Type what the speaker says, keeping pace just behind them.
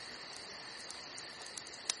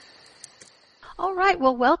All right,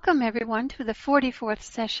 well, welcome everyone to the 44th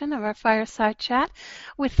session of our Fireside Chat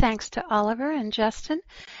with thanks to Oliver and Justin.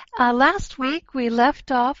 Last week we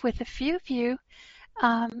left off with a few of you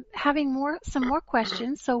having some more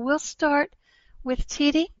questions, so we'll start with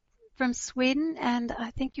Titi from Sweden, and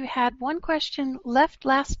I think you had one question left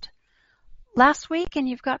last week, and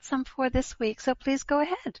you've got some for this week, so please go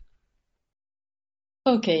ahead.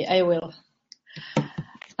 Okay, I will.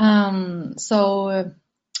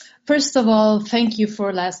 First of all, thank you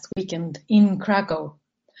for last weekend in Krakow.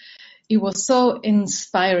 It was so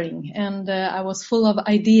inspiring, and I was full of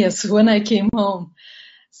ideas when I came home.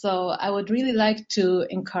 So I would really like to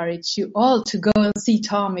encourage you all to go and see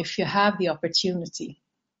Tom if you have the opportunity.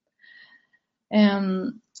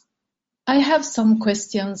 I have some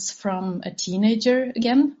questions from a teenager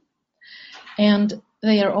again, and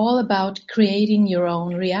they are all about creating your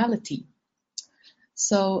own reality.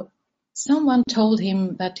 So someone told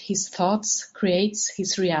him that his thoughts creates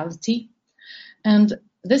his reality, and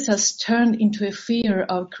this has turned into a fear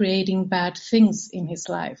of creating bad things in his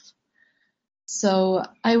life. So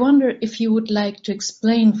I wonder if you would like to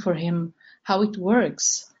explain for him how it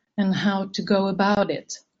works and how to go about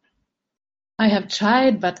it. I have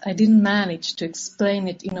tried, but I didn't manage to explain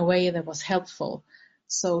it in a way that was helpful,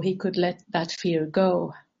 so he could let that fear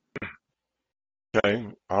go. Okay,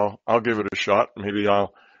 I'll give it a shot. Maybe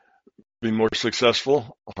I'll be more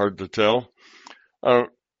successful. Hard to tell.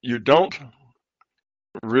 You don't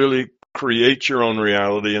really create your own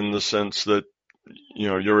reality in the sense that,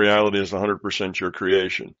 your reality is 100% your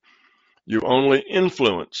creation. You only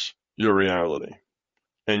influence your reality.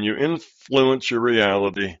 And you influence your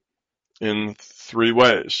reality in three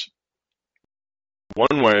ways.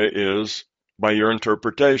 One way is by your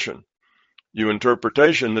interpretation. You interpret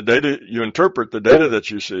the data that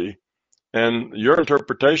you see, and your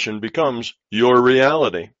interpretation becomes your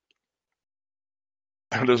reality.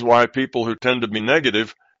 That is why people who tend to be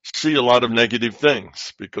negative see a lot of negative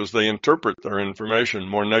things, because they interpret their information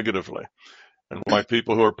more negatively. And why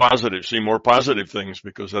people who are positive see more positive things,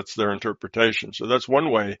 because that's their interpretation. So that's one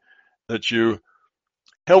way that you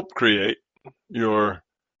help create your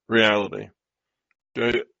reality.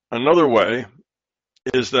 Okay. Another way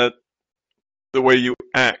is that the way you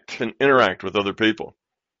act and interact with other people.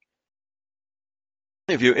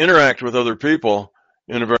 If you interact with other people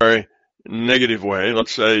in a very negative way,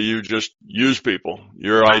 let's say you just use people.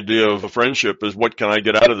 Your idea of a friendship is, what can I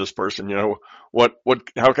get out of this person? How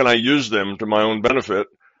can I use them to my own benefit?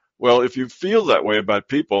 Well, if you feel that way about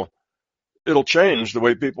people, it'll change the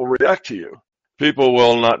way people react to you. People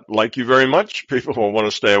will not like you very much. People will want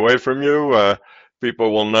to stay away from you.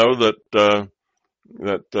 People will know that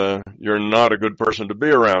you're not a good person to be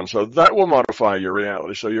around. So that will modify your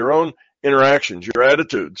reality. So your own interactions, your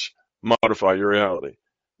attitudes modify your reality.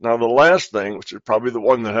 Now, the last thing, which is probably the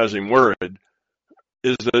one that has him worried,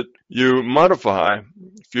 is that you modify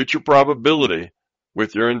future probability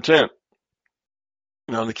with your intent.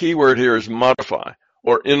 Now, the key word here is modify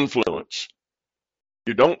or influence.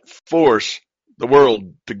 You don't force the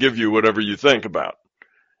world to give you whatever you think about.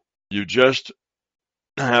 You just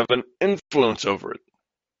have an influence over it.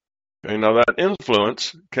 Okay, now that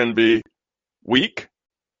influence can be weak,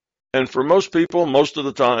 and for most people, most of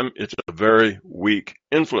the time, it's a very weak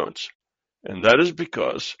influence. And that is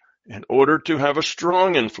because in order to have a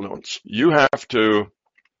strong influence, you have to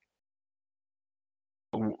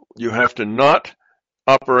not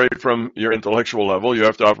operate from your intellectual level. You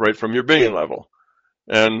have to operate from your being level.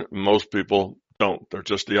 And most people don't. They're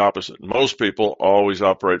just the opposite. Most people always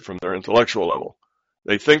operate from their intellectual level.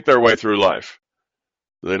 They think their way through life.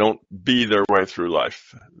 They don't be their way through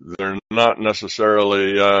life. They're not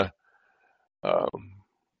necessarily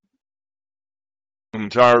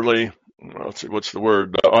entirely, what's the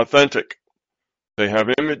word, authentic. They have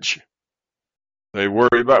image. They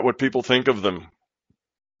worry about what people think of them.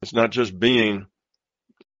 It's not just being,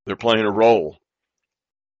 they're playing a role.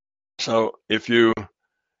 So if you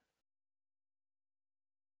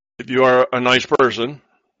are a nice person,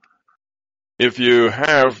 if you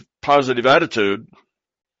have positive attitude,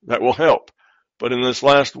 that will help. But in this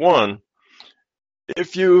last one,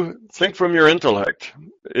 if you think from your intellect,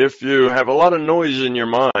 if you have a lot of noise in your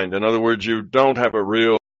mind, in other words, you don't have a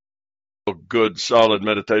real good, solid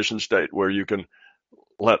meditation state where you can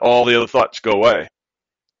let all the other thoughts go away,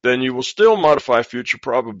 then you will still modify future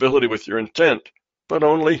probability with your intent, but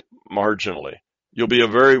only marginally. You'll be a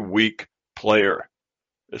very weak player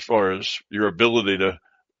as far as your ability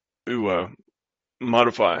to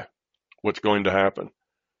modify what's going to happen.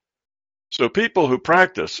 So people who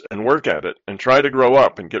practice and work at it and try to grow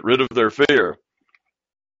up and get rid of their fear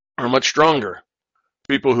are much stronger,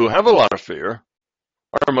 People who have a lot of fear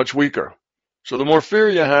are much weaker. So the more fear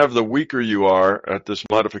you have, the weaker you are at this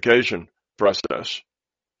modification process.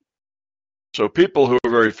 So people who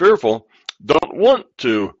are very fearful don't want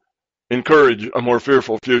to encourage a more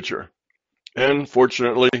fearful future. And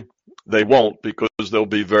fortunately, they won't, because they'll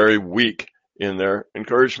be very weak in their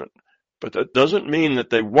encouragement. But that doesn't mean that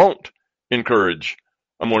they won't encourage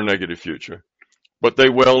a more negative future. But they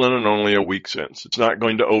will in only a weak sense. It's not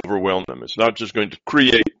going to overwhelm them. It's not just going to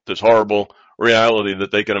create this horrible reality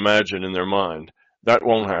that they can imagine in their mind. That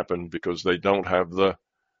won't happen, because they don't have the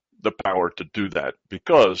power to do that,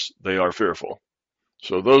 because they are fearful.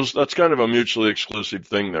 So that's kind of a mutually exclusive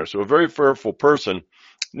thing there. So a very fearful person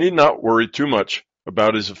need not worry too much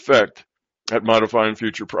about his effect at modifying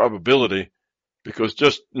future probability, because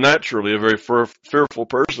just naturally a very fearful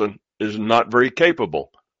person is not very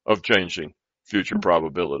capable of changing future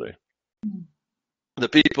probability. The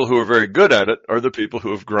people who are very good at it are the people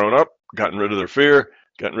who have grown up, gotten rid of their fear,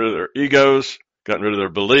 gotten rid of their egos, gotten rid of their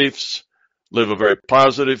beliefs, live a very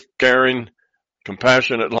positive, caring,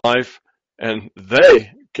 compassionate life, and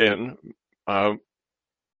they can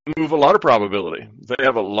move a lot of probability. They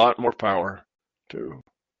have a lot more power to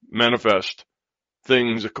manifest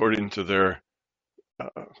things according to their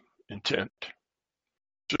intent.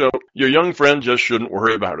 So your young friend just shouldn't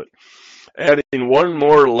worry about it. Adding one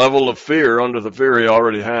more level of fear onto the fear he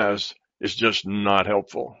already has is just not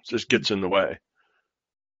helpful. It just gets in the way.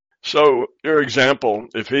 So your example,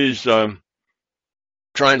 if he's trying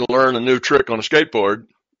to learn a new trick on a skateboard,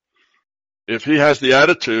 if he has the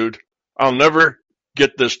attitude, I'll never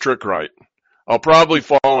get this trick right. I'll probably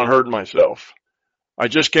fall and hurt myself. I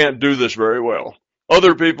just can't do this very well.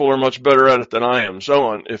 Other people are much better at it than I am, so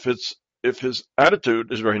on. If his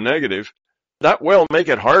attitude is very negative, that will make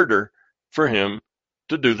it harder for him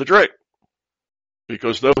to do the trick.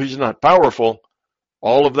 Because though he's not powerful,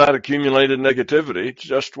 all of that accumulated negativity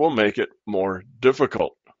just will make it more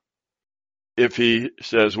difficult. If he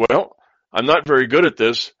says, well, I'm not very good at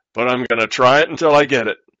this, but I'm going to try it until I get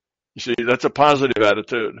it. You see, that's a positive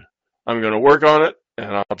attitude. I'm going to work on it,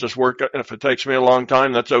 and I'll just work. If it takes me a long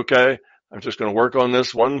time, that's okay. I'm just going to work on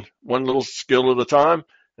this one little skill at a time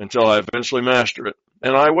until I eventually master it.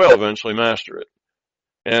 And I will eventually master it.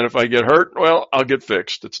 And if I get hurt, well, I'll get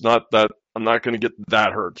fixed. It's not that I'm not going to get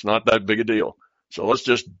that hurt. It's not that big a deal. So let's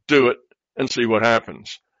just do it and see what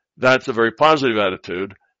happens. That's a very positive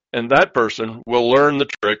attitude, and that person will learn the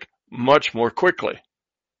trick much more quickly.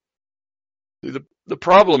 The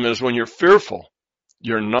problem is when you're fearful,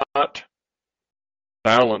 you're not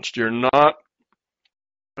balanced. You're not,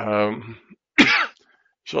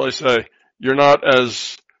 shall I say, you're not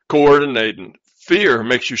as coordinated. Fear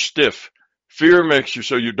makes you stiff. Fear makes you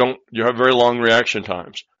so you have very long reaction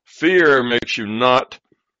times. Fear makes you not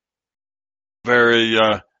very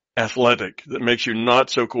athletic. That makes you not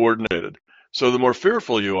so coordinated. So the more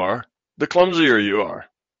fearful you are, the clumsier you are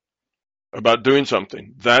about doing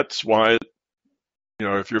something. That's why,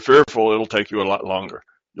 if you're fearful, it'll take you a lot longer.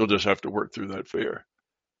 You'll just have to work through that fear.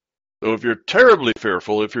 So if you're terribly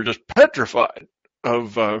fearful, if you're just petrified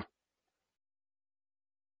of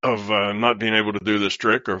not being able to do this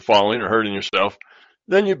trick or falling or hurting yourself,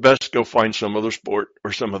 then you best go find some other sport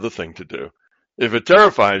or some other thing to do. If it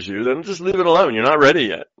terrifies you, then just leave it alone. You're not ready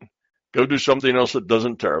yet. Go do something else that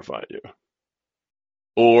doesn't terrify you.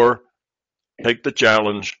 Or take the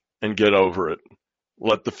challenge and get over it.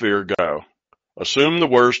 Let the fear go. Assume the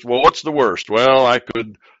worst. Well, what's the worst? Well, I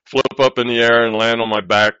could flip up in the air and land on my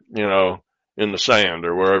back, in the sand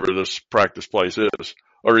or wherever this practice place is,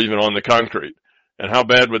 or even on the concrete. And how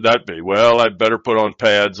bad would that be? Well, I better put on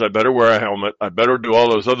pads. I better wear a helmet. I better do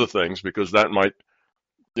all those other things, because that might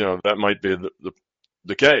be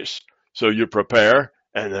the case. So you prepare,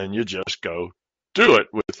 and then you just go do it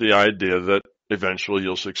with the idea that eventually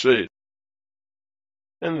you'll succeed.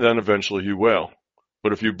 And then eventually you will.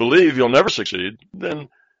 But if you believe you'll never succeed, then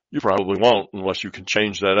you probably won't, unless you can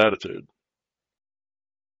change that attitude.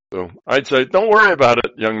 So I'd say, don't worry about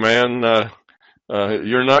it, young man.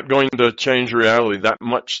 You're not going to change reality that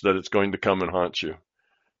much that it's going to come and haunt you.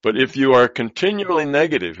 But if you are continually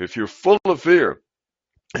negative, if you're full of fear,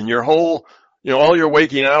 and your whole, all your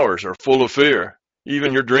waking hours are full of fear,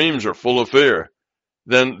 even your dreams are full of fear,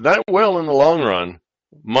 then that will, in the long run,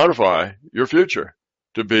 modify your future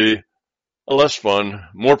to be a less fun,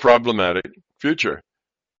 more problematic future.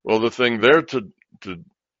 Well, the thing there to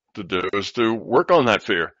do is to work on that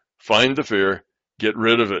fear. Find the fear, get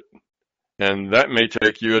rid of it. And that may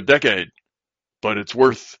take you a decade, but it's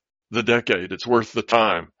worth the decade. It's worth the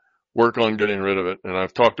time. Work on getting rid of it. And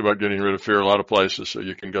I've talked about getting rid of fear a lot of places, so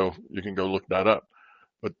you can go look that up.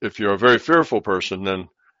 But if you're a very fearful person, then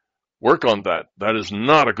work on that. That is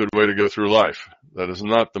not a good way to go through life. That is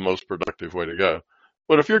not the most productive way to go.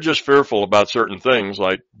 But if you're just fearful about certain things,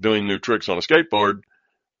 like doing new tricks on a skateboard,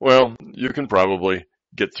 well, you can probably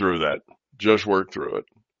get through that. Just work through it.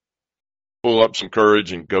 Pull up some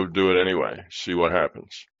courage and go do it anyway. See what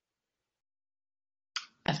happens.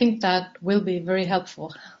 I think that will be very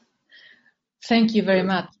helpful. Thank you very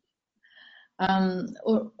much.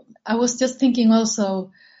 I was just thinking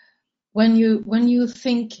also, when you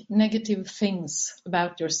think negative things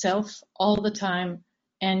about yourself all the time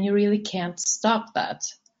and you really can't stop that,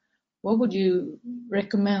 what would you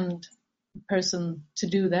recommend a person to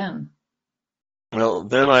do then? Well,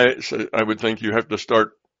 then I would think you have to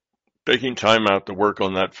start taking time out to work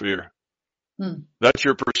on that fear. That's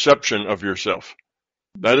your perception of yourself.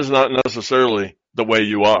 That is not necessarily the way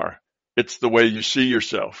you are. It's the way you see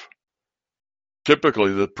yourself.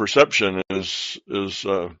 Typically, the perception is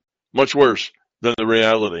much worse than the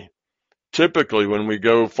reality. Typically, when we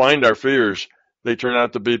go find our fears, they turn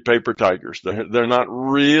out to be paper tigers. They're not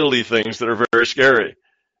really things that are very scary.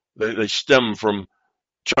 They stem from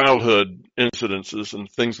childhood incidences and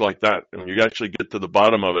things like that. And when you actually get to the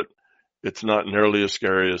bottom of it, it's not nearly as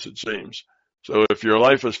scary as it seems. So if your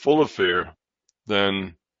life is full of fear,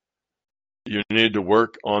 then you need to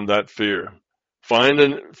work on that fear.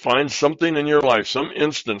 Find something in your life, some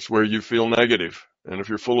instance where you feel negative. And if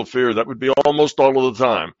you're full of fear, that would be almost all of the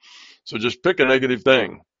time. So just pick a negative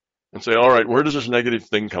thing and say, all right, where does this negative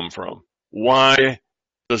thing come from? Why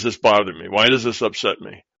does this bother me? Why does this upset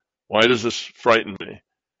me? Why does this frighten me?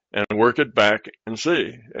 And work it back and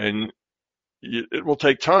see. And it will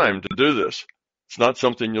take time to do this. It's not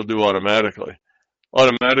something you'll do automatically.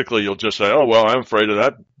 Automatically, you'll just say, oh, well, I'm afraid of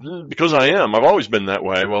that because I am. I've always been that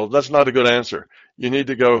way. Well, that's not a good answer. You need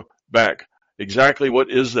to go back. Exactly what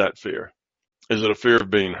is that fear? Is it a fear of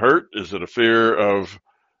being hurt? Is it a fear of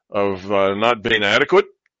not being adequate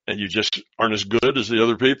and you just aren't as good as the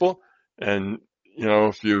other people? And, you know,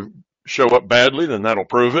 if you show up badly, then that'll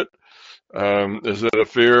prove it. Is it a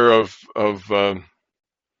fear of an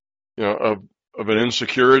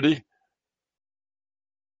insecurity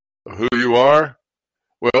of who you are?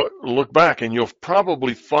 Well, look back and you'll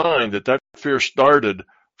probably find that fear started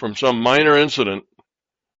from some minor incident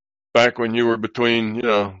back when you were between,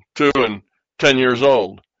 2 and 10 years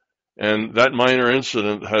old. And that minor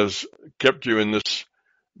incident has kept you in this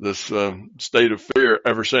state of fear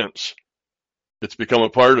ever since. It's become a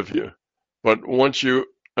part of you. But once you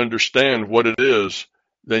understand what it is,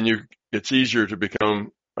 then it's easier to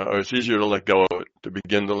let go of it, to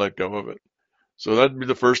begin to let go of it. So that'd be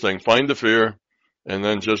the first thing. Find the fear and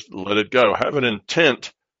then just let it go. Have an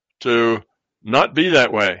intent to not be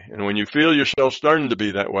that way. And when you feel yourself starting to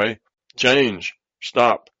be that way, change,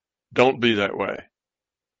 stop, don't be that way.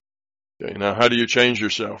 Okay, now how do you change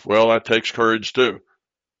yourself? Well, that takes courage too.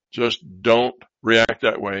 Just don't react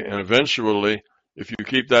that way. And eventually, if you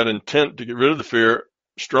keep that intent to get rid of the fear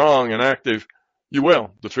strong and active, you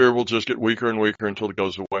will. The fear will just get weaker and weaker until it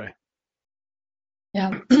goes away.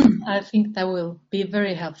 Yeah, I think that will be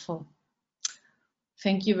very helpful.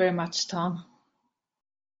 Thank you very much, Tom.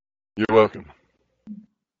 You're welcome.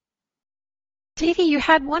 Dee Dee, you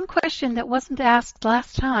had one question that wasn't asked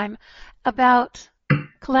last time about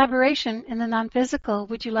collaboration in the non-physical.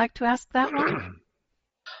 Would you like to ask that one?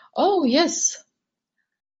 Oh, yes.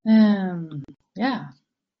 Yeah.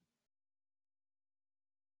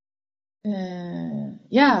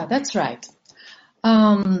 Yeah, that's right.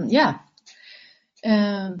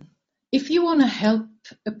 If you want to help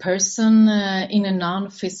a person in a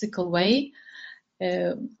non-physical way,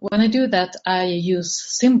 when I do that, I use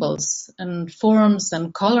symbols and forms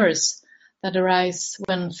and colors that arise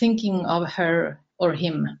when thinking of her or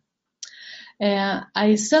him.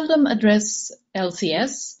 I seldom address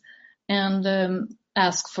LCS and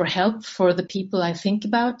ask for help for the people I think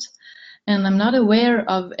about, and I'm not aware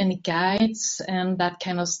of any guides and that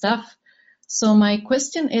kind of stuff. So my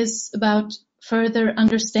question is about further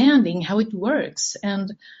understanding how it works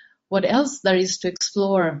and what else there is to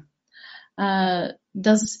explore.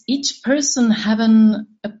 Does each person have an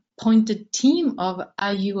appointed team of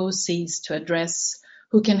IUOCs to address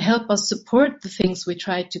who can help us support the things we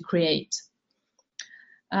try to create?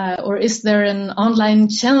 Or is there an online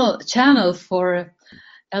channel for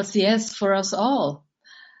LCS for us all?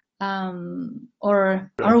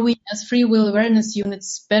 Or are we as free will awareness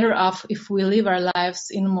units better off if we live our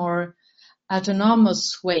lives in a more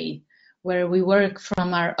autonomous way, where we work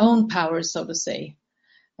from our own power, so to say,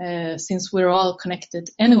 since we're all connected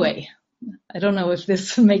anyway? I don't know if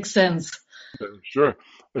this makes sense. Sure.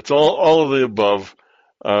 It's all of the above.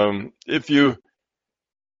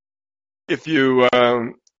 if you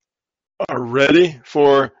are ready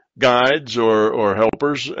for guides or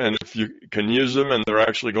helpers, and if you can use them and they're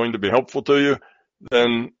actually going to be helpful to you,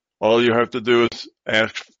 then all you have to do is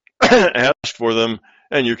ask ask for them,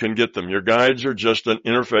 and you can get them. Your guides are just an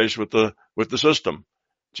interface with the system.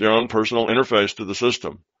 It's your own personal interface to the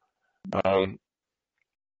system.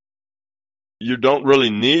 You don't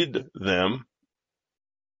really need them.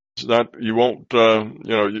 It's not, you won't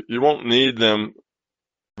you won't need them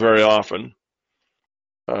very often.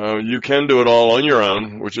 You can do it all on your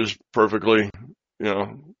own, which is perfectly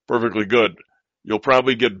good. You'll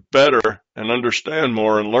probably get better and understand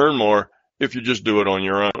more and learn more if you just do it on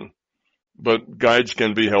your own. But guides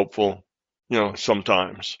can be helpful,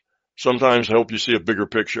 sometimes. Sometimes help you see a bigger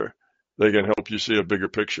picture. They can help you see a bigger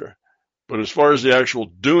picture. But as far as the actual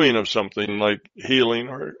doing of something like healing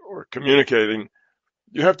or communicating,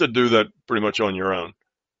 you have to do that pretty much on your own.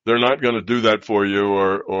 They're not going to do that for you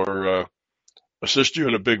or assist you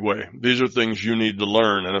in a big way. These are things you need to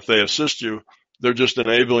learn. And if they assist you, they're just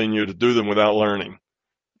enabling you to do them without learning.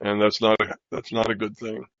 And that's not a good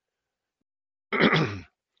thing.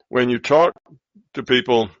 When you talk to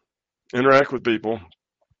people, interact with people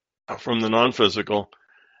from the non-physical,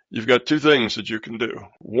 you've got two things that you can do.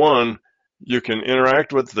 One, you can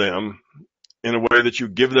interact with them in a way that you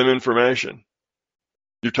give them information.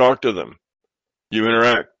 You talk to them. You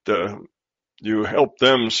interact. You help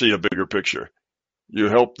them see a bigger picture. You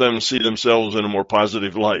help them see themselves in a more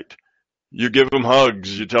positive light. You give them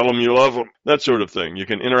hugs. You tell them you love them. That sort of thing. You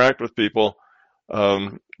can interact with people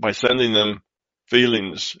by sending them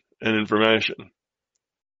feelings and information.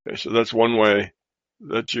 Okay, so that's one way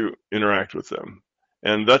that you interact with them.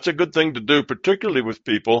 And that's a good thing to do, particularly with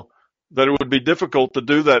people that it would be difficult to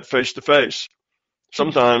do that face to face.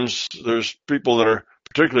 Sometimes there's people that are,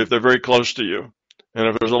 particularly if they're very close to you, and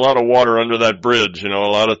if there's a lot of water under that bridge, a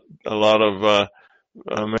lot of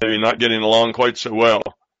maybe not getting along quite so well,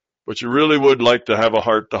 but you really would like to have a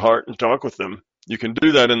heart to heart and talk with them. You can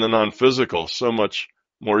do that in the non-physical so much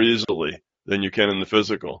more easily than you can in the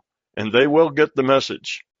physical, and they will get the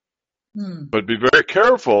message. But be very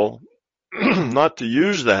careful not to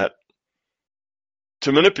use that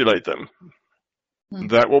to manipulate them.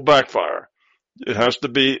 That will backfire. It has to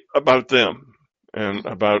be about them and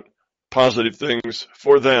about positive things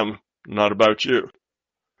for them, not about you.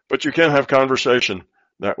 But you can have conversation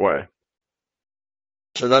that way.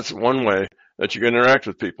 So that's one way that you can interact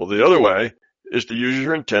with people. The other way is to use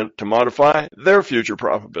your intent to modify their future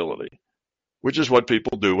probability, which is what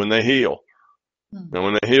people do when they heal. Now,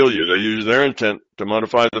 when they heal you, they use their intent to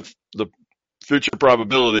modify the future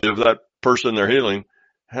probability of that person they're healing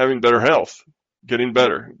having better health, getting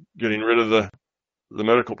better, getting rid of the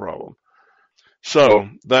medical problem. So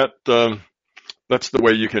that's the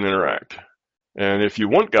way you can interact. And if you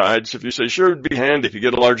want guides, if you say, sure, it'd be handy to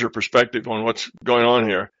get a larger perspective on what's going on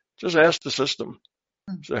here, just ask the system.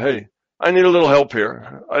 Say, hey, I need a little help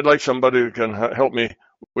here. I'd like somebody who can help me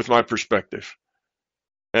with my perspective.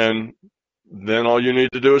 And then all you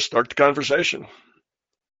need to do is start the conversation.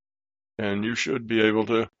 And you should be able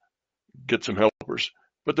to get some helpers.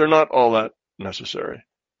 But they're not all that necessary.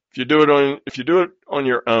 If you do it on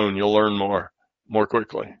your own, you'll learn more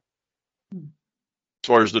quickly. As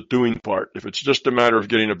far as the doing part, if it's just a matter of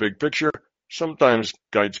getting a big picture, sometimes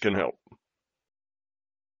guides can help.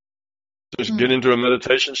 Just get into a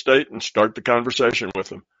meditation state and start the conversation with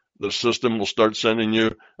them. The system will start sending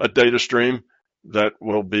you a data stream that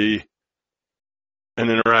will be an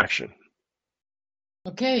interaction.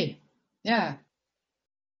 Okay. Yeah.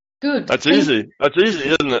 Good. That's easy. That's easy,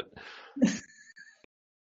 isn't it?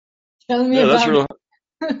 Tell me about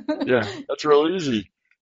it. That's real easy.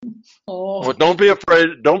 Oh. But don't be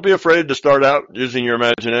afraid to start out using your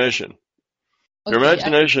imagination. Okay, your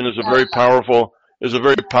imagination is a very powerful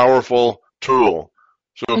tool.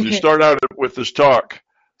 So if you start out with this talk,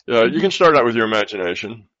 you can start out with your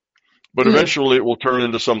imagination, but eventually it will turn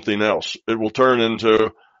into something else. It will turn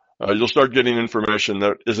into you'll start getting information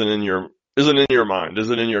that isn't in your mind,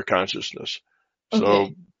 isn't in your consciousness. So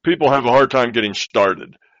people have a hard time getting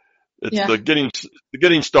started. It's the getting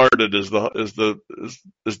started is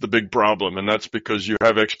the big problem, and that's because you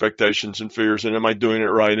have expectations and fears. And am I doing it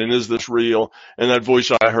right? And is this real? And that voice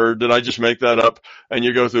I heard, did I just make that up? And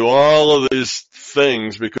you go through all of these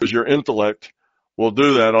things because your intellect will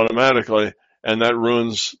do that automatically, and that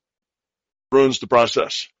ruins the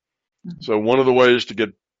process. So one of the ways to get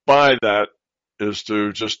by that is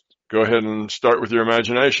to just go ahead and start with your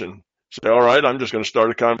imagination. Say, all right, I'm just going to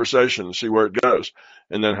start a conversation and see where it goes.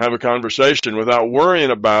 And then have a conversation without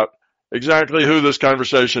worrying about exactly who this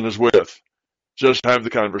conversation is with. Just have the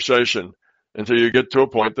conversation. until you get to a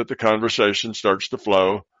point that the conversation starts to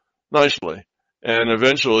flow nicely. And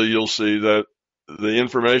eventually you'll see that the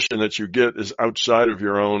information that you get is outside of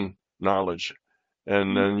your own knowledge.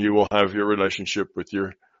 And then you will have your relationship with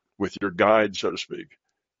your guide, so to speak.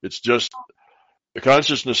 It's just the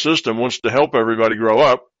consciousness system wants to help everybody grow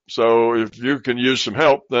up. So if you can use some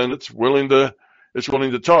help, then it's willing to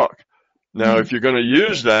talk. Now, if you're going to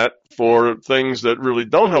use that for things that really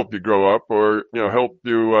don't help you grow up or, help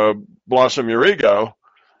you blossom your ego,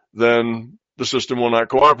 then the system will not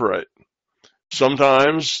cooperate.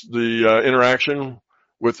 Sometimes the interaction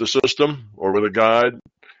with the system or with a guide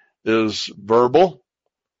is verbal.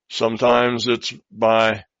 Sometimes it's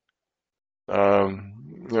by,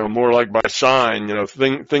 more like by sign.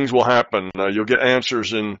 Things will happen. You'll get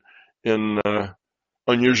answers in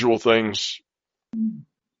unusual things.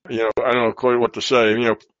 I don't know quite what to say.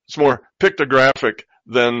 It's more pictographic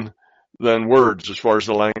than words as far as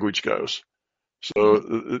the language goes.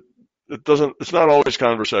 So it's not always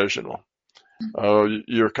conversational.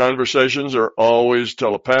 Your conversations are always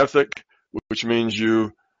telepathic, which means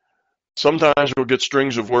sometimes you'll get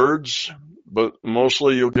strings of words, but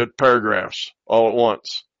mostly you'll get paragraphs all at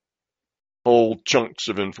once, whole chunks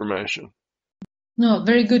of information. No,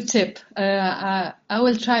 very good tip. I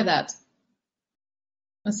will try that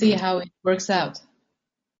and see how it works out.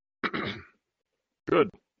 Good.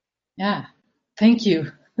 Yeah, thank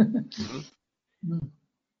you.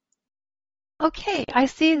 Okay, I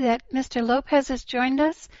see that Mr. Lopez has joined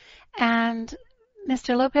us. And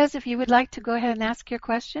Mr. Lopez, if you would like to go ahead and ask your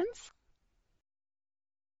questions.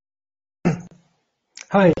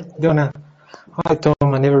 Hi, Donna. Hi, Tom,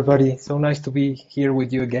 and everybody. So nice to be here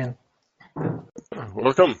with you again.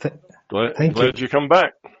 Welcome. Glad you come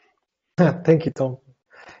back. Thank you, Tom.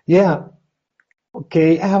 Yeah.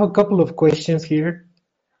 Okay, I have a couple of questions here.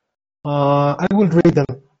 I will read them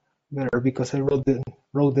better because I wrote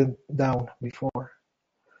them down before.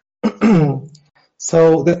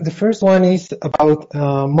 So the first one is about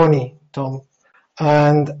money, Tom.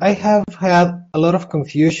 And I have had a lot of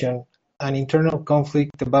confusion and internal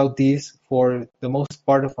conflict about this for the most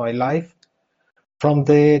part of my life. From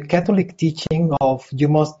the Catholic teaching of you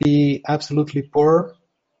must be absolutely poor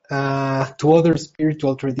to other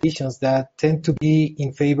spiritual traditions that tend to be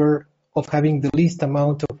in favor of having the least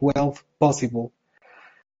amount of wealth possible.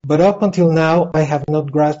 But up until now, I have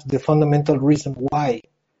not grasped the fundamental reason why,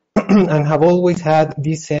 and have always had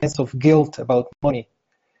this sense of guilt about money.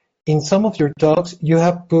 In some of your talks, you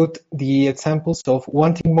have put the examples of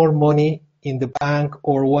wanting more money in the bank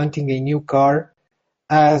or wanting a new car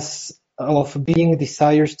as of being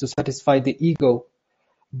desires to satisfy the ego.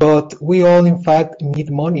 But we all, in fact,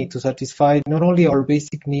 need money to satisfy not only our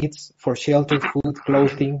basic needs for shelter, food,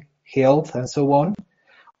 clothing, health, and so on,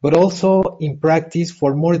 but also in practice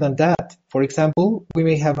for more than that. For example, we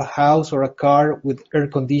may have a house or a car with air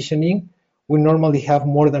conditioning. We normally have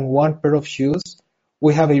more than one pair of shoes.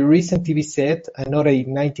 We have a recent TV set and not a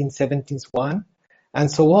 1970s one, and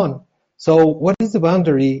so on. So what is the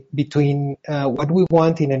boundary between what we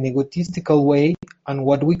want in an egotistical way and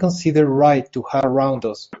what we consider right to have around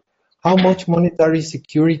us? How much monetary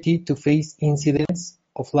security to face incidents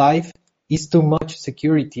of life is too much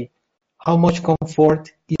security? How much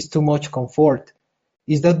comfort is too much comfort?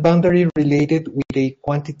 Is that boundary related with a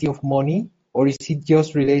quantity of money, or is it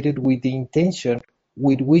just related with the intention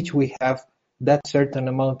with which we have that certain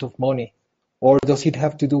amount of money? Or does it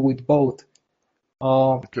have to do with both?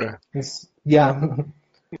 Okay. Yeah.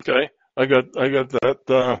 Okay. I got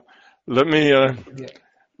that. Let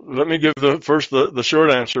me give the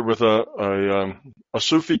short answer with a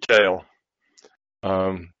Sufi tale.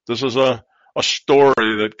 This is a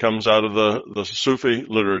story that comes out of the Sufi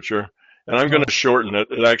literature, and I'm going to shorten it.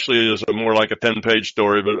 It actually is more like a 10-page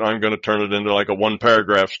story, but I'm going to turn it into like a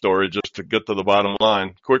one-paragraph story just to get to the bottom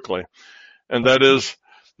line quickly. And that is,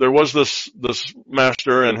 there was this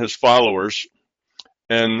master and his followers,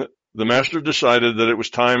 and the master decided that it was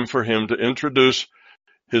time for him to introduce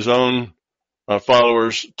his own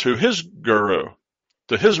followers to his guru,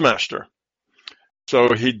 to his master.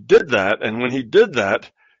 So he did that, and when he did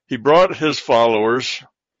that, he brought his followers,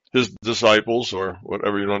 his disciples, or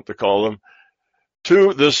whatever you want to call them,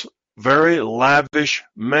 to this very lavish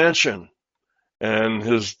mansion. And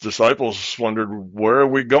his disciples wondered, where are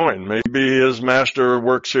we going? Maybe his master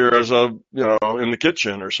works here as in the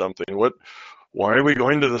kitchen or something. Why are we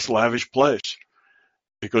going to this lavish place?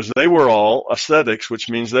 Because they were all ascetics, which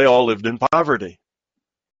means they all lived in poverty.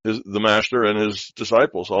 The master and his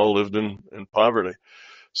disciples all lived in poverty.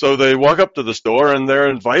 So they walk up to this door and they're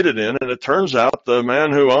invited in, and it turns out the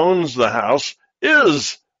man who owns the house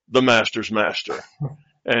is the master's master.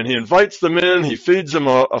 And he invites them in. He feeds them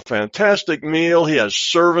a fantastic meal. He has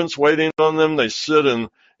servants waiting on them. They sit in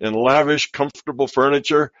lavish, comfortable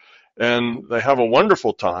furniture, and they have a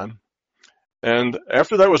wonderful time. And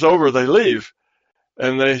after that was over, they leave.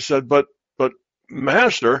 And they said, but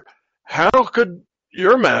master, how could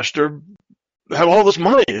your master have all this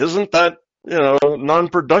money? Isn't that,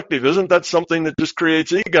 non-productive? Isn't that something that just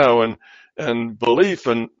creates ego and belief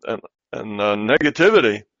and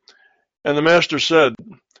negativity? And the master said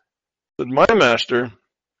that my master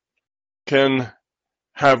can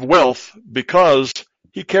have wealth because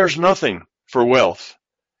he cares nothing for wealth.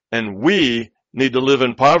 And we need to live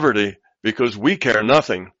in poverty because we care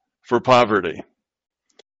nothing for poverty.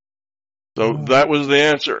 So that was the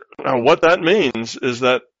answer. Now, what that means is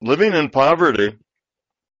that living in poverty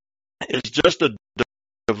is just a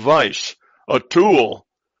device, a tool,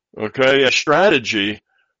 okay, a strategy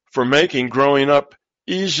for making growing up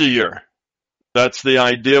easier. That's the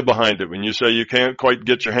idea behind it. When you say you can't quite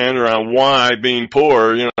get your hand around why being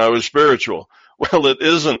poor, is spiritual. Well, it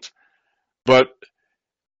isn't. But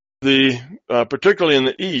particularly in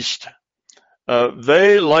the East,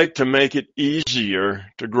 they like to make it easier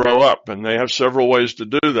to grow up, and they have several ways to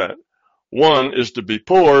do that. One is to be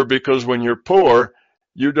poor, because when you're poor,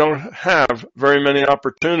 you don't have very many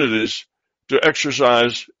opportunities to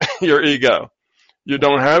exercise your ego. You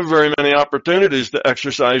don't have very many opportunities to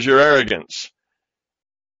exercise your arrogance.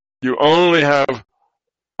 You only have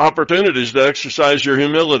opportunities to exercise your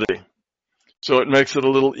humility. So it makes it a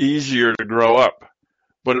little easier to grow up.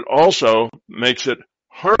 But it also makes it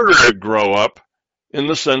harder to grow up in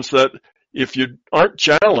the sense that if you aren't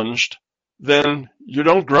challenged, then you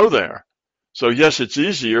don't grow there. So yes, it's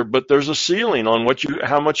easier, but there's a ceiling on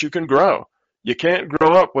how much you can grow. You can't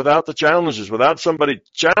grow up without the challenges, without somebody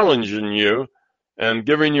challenging you and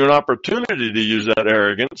giving you an opportunity to use that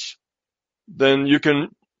arrogance. Then you can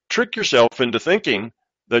trick yourself into thinking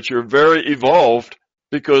that you're very evolved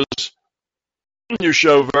because you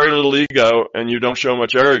show very little ego and you don't show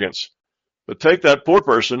much arrogance. But take that poor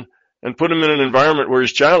person and put him in an environment where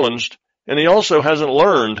he's challenged, and he also hasn't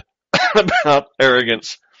learned about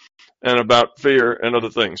arrogance and about fear and other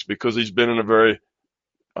things because he's been in a very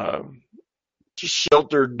just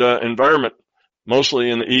sheltered environment.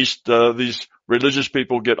 Mostly in the East, these religious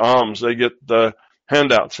people get alms. They get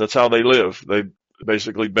handouts. That's how they live. They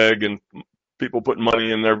basically beg, and people put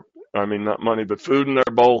money in their, not money, but food in their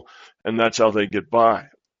bowl, and that's how they get by.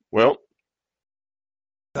 Well,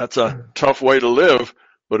 that's a tough way to live,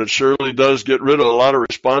 but it surely does get rid of a lot of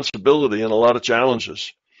responsibility and a lot of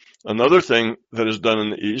challenges. Another thing that is done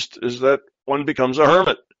in the East is that one becomes a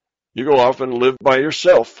hermit. You go off and live by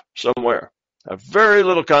yourself somewhere. Have very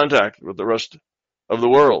little contact with the rest of the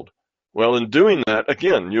world. Well, in doing that,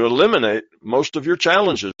 again, you eliminate most of your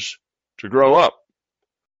challenges to grow up.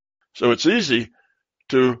 So it's easy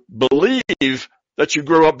to believe that you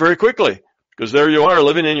grow up very quickly, because there you are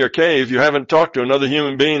living in your cave. You haven't talked to another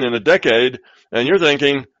human being in a decade, and you're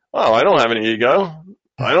thinking, oh, I don't have any ego.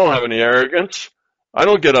 I don't have any arrogance. I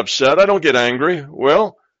don't get upset. I don't get angry.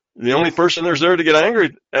 Well, the only person there's there to get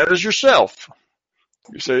angry at is yourself.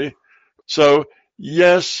 You see? So,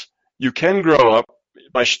 yes, you can grow up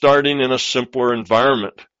by starting in a simpler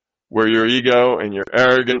environment where your ego and your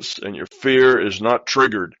arrogance and your fear is not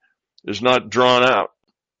triggered, is not drawn out.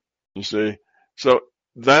 You see? So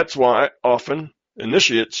that's why often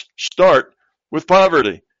initiates start with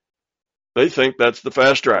poverty. They think that's the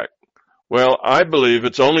fast track. Well, I believe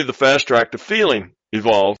it's only the fast track to feeling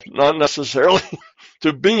evolved, not necessarily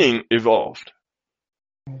to being evolved.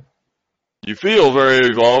 You feel very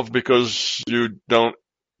evolved because you don't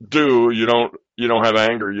have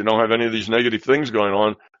anger, you don't have any of these negative things going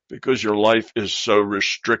on because your life is so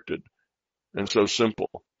restricted and so simple.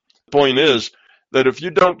 The point is that if you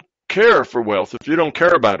don't care for wealth, if you don't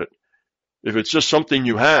care about it, if it's just something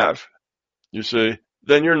you have, you see,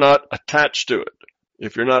 then you're not attached to it.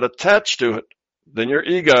 If you're not attached to it, then your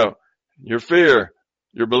ego, your fear,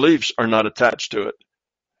 your beliefs are not attached to it.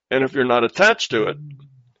 And if you're not attached to it,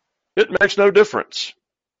 it makes no difference.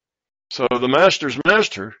 So the master's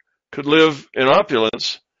master could live in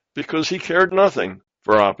opulence because he cared nothing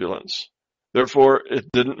for opulence. Therefore,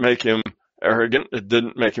 it didn't make him arrogant. It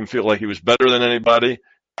didn't make him feel like he was better than anybody.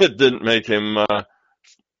 It didn't make him,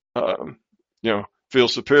 feel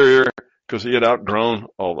superior because he had outgrown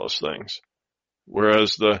all those things.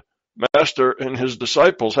 Whereas the master and his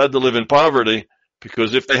disciples had to live in poverty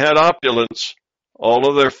because if they had opulence, all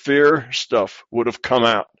of their fear stuff would have come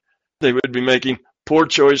out. They would be making poor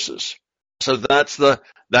choices. So that's the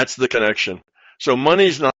connection. So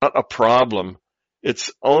money's not a problem.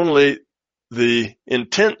 It's only the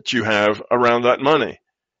intent you have around that money.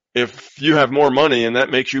 if you have more money and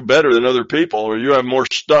that makes you better than other people, or you have more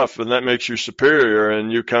stuff and that makes you superior,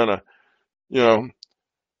 and you kind of,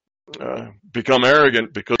 become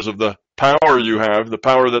arrogant because of the power you have, the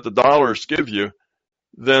power that the dollars give you,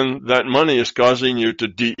 then that money is causing you to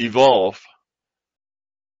de-evolve.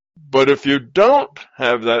 But if you don't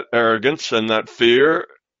have that arrogance and that fear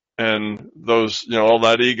and those, all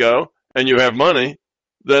that ego, and you have money,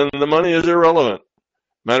 then the money is irrelevant.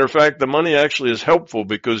 Matter of fact, the money actually is helpful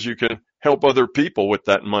because you can help other people with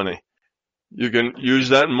that money. You can use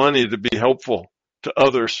that money to be helpful to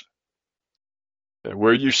others.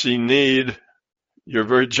 Where you see need, you're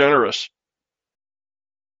very generous.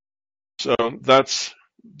 So that's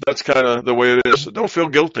kind of the way it is. So don't feel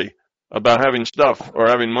guilty about having stuff or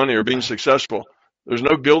having money or being successful. There's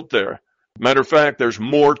no guilt there. Matter of fact, there's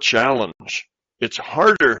more challenge. It's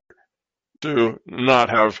harder to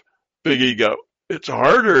not have big ego. It's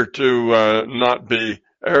harder to not be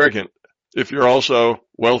arrogant if you're also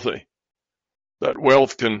wealthy. That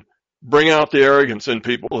wealth can bring out the arrogance in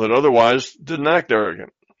people that otherwise didn't act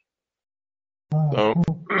arrogant. So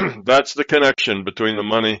that's the connection between the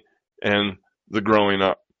money and the growing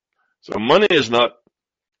up. So money is not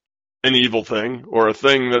an evil thing or a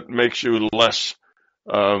thing that makes you less,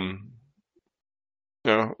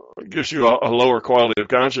 gives you a lower quality of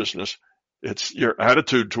consciousness. It's your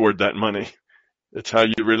attitude toward that money. It's how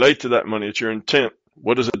you relate to that money. It's your intent.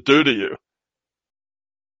 What does it do to you?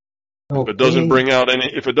 Okay. If it doesn't bring out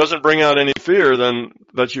any fear, then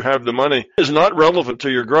that you have the money is not relevant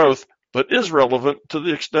to your growth, but is relevant to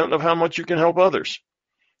the extent of how much you can help others.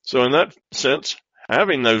 So in that sense,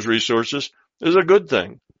 having those resources is a good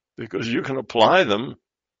thing because you can apply them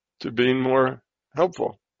to being more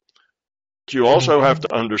helpful. But you also have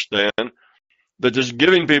to understand that just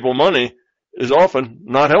giving people money is often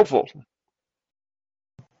not helpful.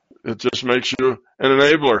 It just makes you an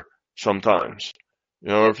enabler sometimes.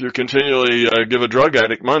 If you continually give a drug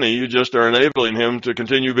addict money, you just are enabling him to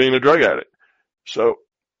continue being a drug addict. So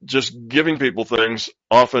just giving people things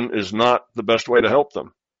often is not the best way to help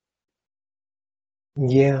them.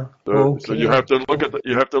 Yeah. So you have to look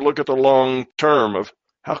at the long term of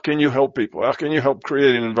how can you help people? How can you help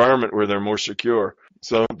create an environment where they're more secure?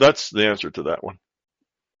 So that's the answer to that one.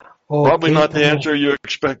 Okay, Probably not the Tom. answer you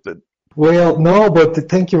expected. Well, no, but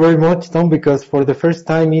thank you very much, Tom, because for the first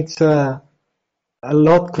time it's a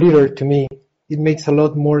lot clearer to me. It makes a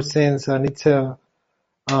lot more sense, and it's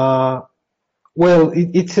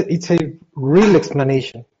it's a real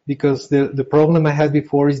explanation, because the problem I had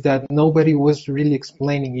before is that nobody was really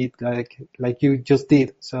explaining it like you just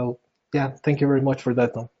did. So yeah, thank you very much for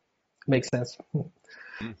that, Tom. Makes sense.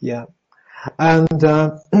 Yeah. And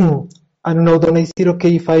I don't know, Donna, is it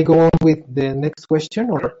okay if I go on with the next question,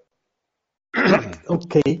 or?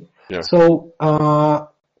 Okay. Yeah. So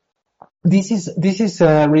this is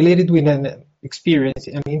related with an experience,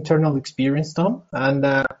 an internal experience, Tom.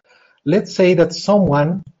 And let's say that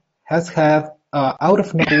someone has had out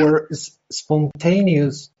of nowhere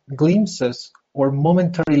spontaneous glimpses or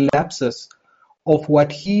momentary lapses of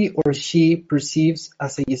what he or she perceives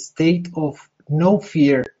as a state of no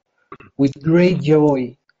fear, with great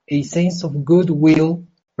joy, a sense of goodwill,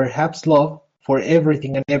 perhaps love for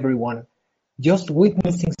everything and everyone, just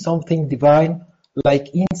witnessing something divine,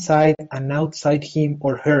 like inside and outside him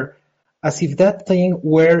or her, as if that thing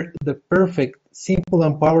were the perfect, simple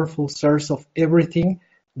and powerful source of everything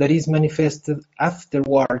that is manifested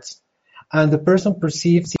afterwards, and the person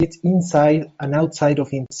perceives it inside and outside of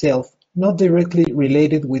himself, not directly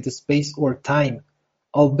related with space or time,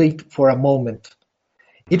 albeit for a moment.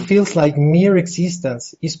 It feels like mere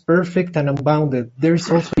existence is perfect and unbounded. There is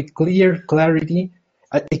also a clear certainty,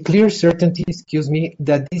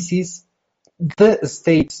 that this is the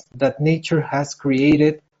states that nature has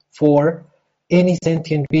created for any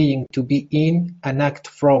sentient being to be in and act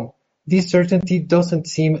from. This certainty doesn't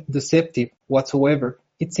seem deceptive whatsoever.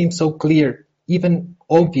 It seems so clear, even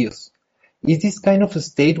obvious. Is this kind of a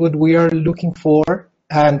state what we are looking for?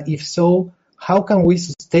 And if so, how can we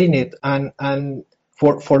sustain it and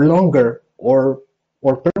for longer or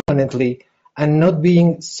permanently, and not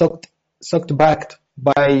being sucked back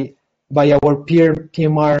by our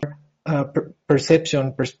PMR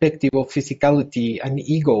perception, perspective of physicality and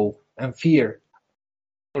ego and fear?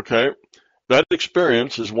 Okay. That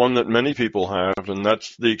experience is one that many people have, and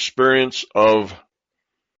that's the experience of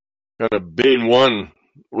kind of being one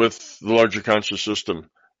with the larger conscious system,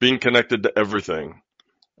 being connected to everything.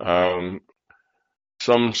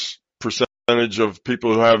 Some percentage of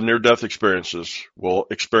people who have near-death experiences will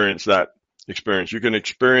experience that experience. You can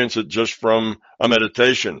experience it just from a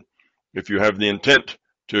meditation if you have the intent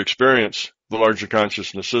to experience the larger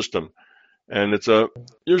consciousness system. And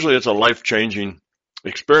usually it's a life-changing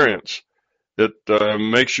experience. It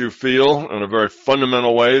makes you feel in a very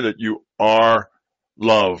fundamental way that you are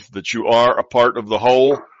love, that you are a part of the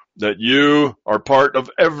whole, that you are part of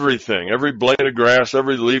everything, every blade of grass,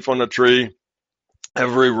 every leaf on the tree,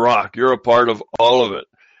 every rock. You're a part of all of it.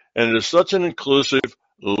 And it is such an inclusive,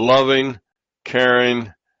 loving,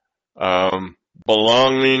 caring,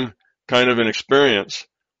 belonging kind of an experience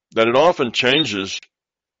that it often changes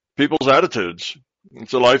people's attitudes.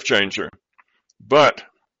 It's a life changer. But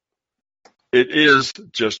it is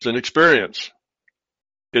just an experience.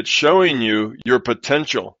 It's showing you your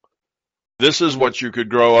potential. This is what you could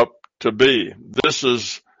grow up to be. This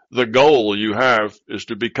is the goal you have, is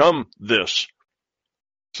to become this.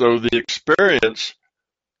 So the experience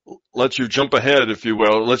lets you jump ahead, if you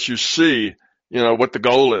will. It lets you see, what the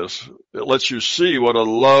goal is. It lets you see what a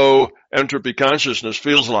low entropy consciousness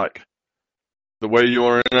feels like, the way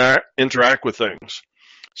you interact with things.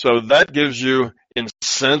 So that gives you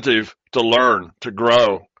incentive to learn, to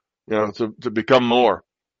grow, to become more.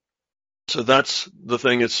 So that's the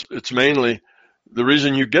thing. It's mainly the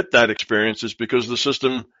reason you get that experience is because the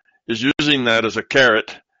system is using that as a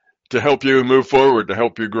carrot to help you move forward, to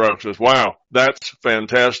help you grow. It says, wow, that's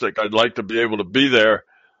fantastic. I'd like to be able to be there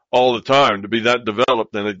all the time, to be that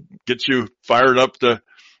developed, and it gets you fired up to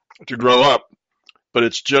grow up. But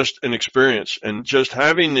it's just an experience, and just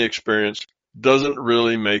having the experience doesn't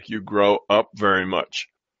really make you grow up very much.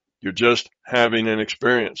 You're just having an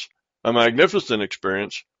experience, a magnificent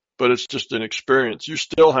experience, but it's just an experience. You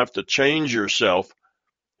still have to change yourself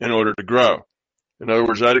in order to grow. In other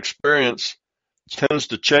words, that experience tends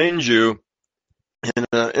to change you in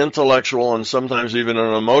an intellectual and sometimes even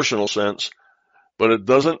an emotional sense, but it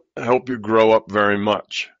doesn't help you grow up very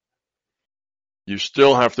much. You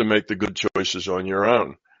still have to make the good choices on your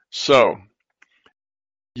own. So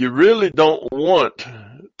you really don't want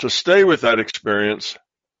to stay with that experience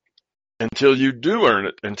until you do earn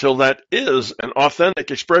it, until that is an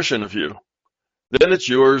authentic expression of you. Then it's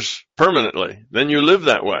yours permanently. Then you live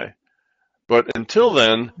that way. But until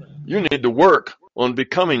then, you need to work on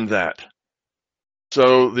becoming that.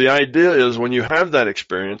 So the idea is when you have that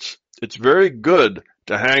experience, it's very good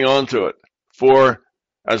to hang on to it for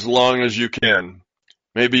as long as you can.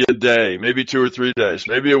 Maybe a day, maybe 2 or 3 days,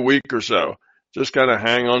 maybe a week or so. Just kind of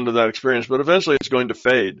hang on to that experience. But eventually it's going to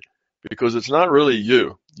fade because it's not really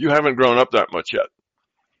you. You haven't grown up that much yet.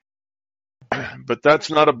 But that's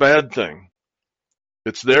not a bad thing.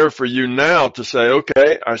 It's there for you now to say,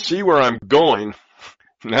 okay, I see where I'm going.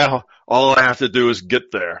 Now all I have to do is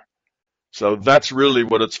get there. So that's really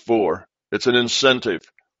what it's for. It's an incentive.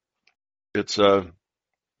 It's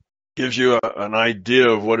gives you an idea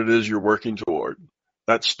of what it is you're working toward.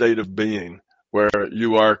 That state of being where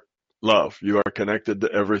you are love. You are connected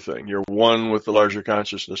to everything. You're one with the larger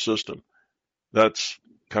consciousness system. That's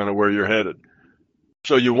kind of where you're headed.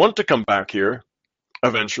 So you want to come back here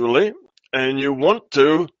eventually, and you want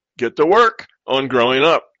to get to work on growing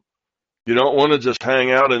up. You don't want to just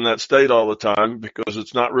hang out in that state all the time because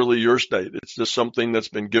it's not really your state. It's just something that's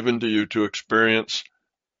been given to you to experience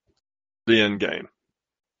the end game.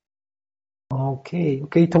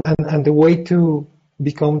 Okay, Tom. And the way to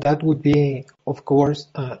become that would be, of course,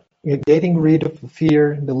 getting rid of the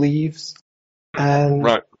fear, beliefs, and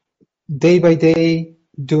right. Day by day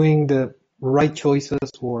doing the right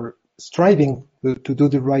choices or striving to do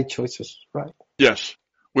the right choices, right? Yes,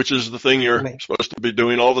 which is the thing you're supposed to be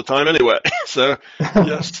doing all the time anyway. So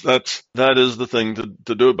yes, that is the thing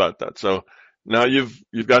to do about that. So now you've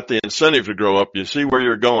got the incentive to grow up. You see where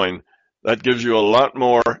you're going. That gives you a lot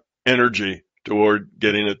more energy toward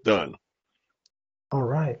getting it done. All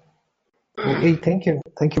right. Okay, thank you.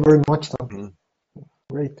 Thank you very much, Tom. Mm-hmm.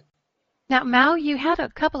 Great. Now, Mao, you had a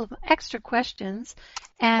couple of extra questions,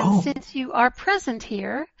 and since you are present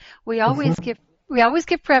here, we always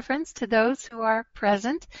give preference to those who are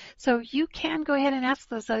present. So you can go ahead and ask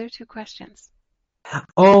those other 2 questions.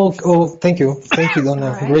 Oh, thank you,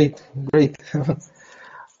 Donna. Right. Great.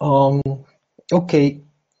 Okay.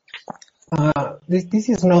 This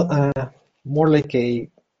is not more like a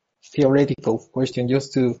theoretical question,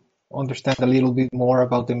 just to understand a little bit more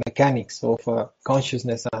about the mechanics of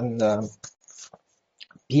consciousness and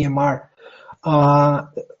PMR.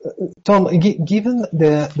 Tom, given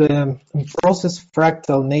the process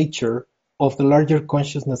fractal nature of the larger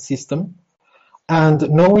consciousness system, and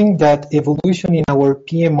knowing that evolution in our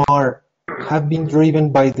PMR have been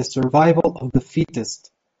driven by the survival of the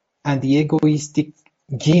fittest and the egoistic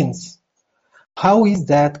genes, how is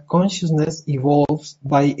that consciousness evolves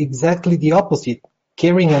by exactly the opposite,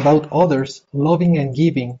 caring about others, loving and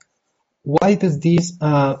giving. Why does this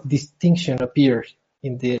distinction appear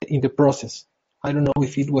in the process? I don't know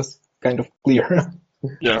if it was kind of clear.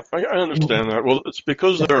 Yeah, I understand that. Well, it's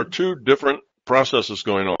because there are two different processes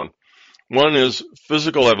going on. One is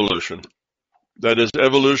physical evolution. That is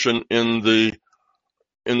evolution in the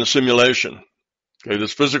simulation. Okay,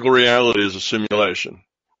 this physical reality is a simulation.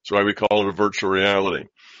 That's why we call it a virtual reality.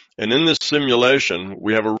 And in this simulation,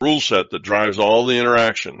 we have a rule set that drives all the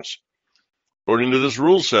interactions. According to this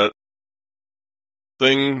rule set,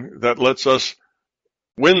 thing that lets us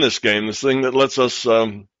win this game, this thing that lets us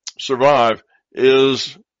survive,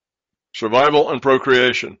 is survival and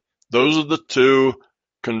procreation. Those are the two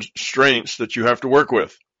constraints that you have to work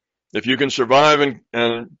with. If you can survive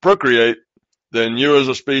and procreate, then you as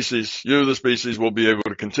a species, the species, will be able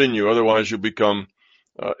to continue. Otherwise, you'll become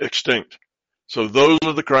extinct. So those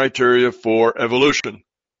are the criteria for evolution: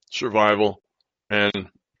 survival and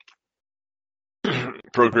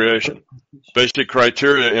procreation. Basic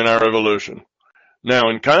criteria in our evolution. Now,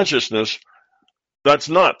 in consciousness, that's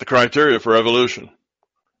not the criteria for evolution.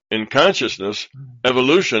 In consciousness,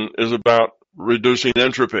 evolution is about reducing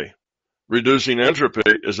entropy. Reducing entropy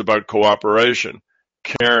is about cooperation,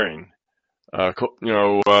 caring,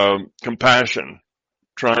 compassion,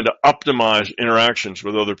 trying to optimize interactions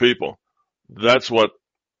with other people. That's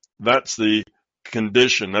the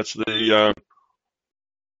condition. That's the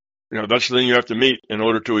thing you have to meet in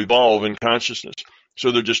order to evolve in consciousness.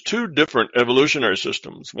 So they're just two different evolutionary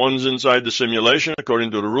systems. One's inside the simulation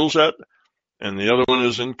according to the rule set, and the other one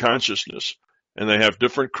is in consciousness. And they have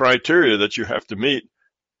different criteria that you have to meet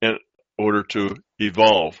in order to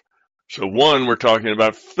evolve. So one, we're talking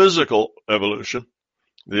about physical evolution.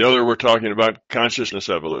 The other, we're talking about consciousness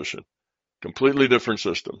evolution. Completely different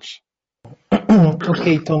systems.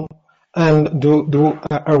 Okay, Tom. And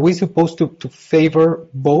are we supposed to favor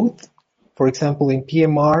both? For example, in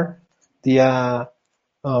PMR, the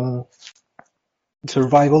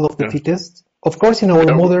survival of the fittest. Of course, in our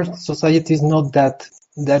modern society is not that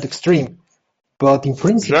extreme, but in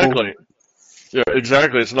principle. Exactly. Yeah,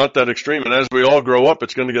 exactly. It's not that extreme. And as we all grow up,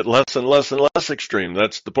 it's going to get less and less and less extreme.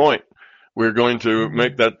 That's the point. We're going to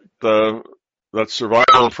make that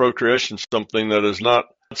survival and procreation something that is not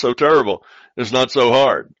so terrible. It's not so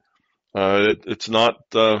hard. It's not,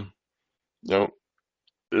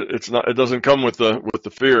 it doesn't come with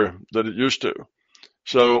the fear that it used to.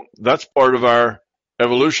 So that's part of our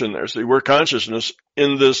evolution there. See, we're consciousness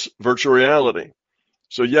in this virtual reality.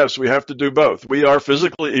 So yes, we have to do both. We are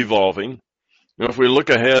physically evolving. If we look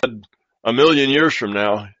ahead 1,000,000 years from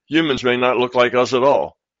now, humans may not look like us at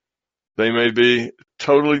all. They may be a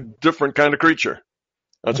totally different kind of creature.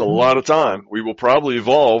 That's a lot of time. We will probably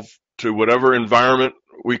evolve to whatever environment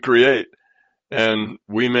we create. And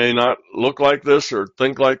we may not look like this or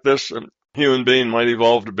think like this. A human being might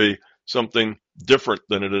evolve to be something different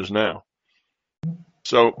than it is now.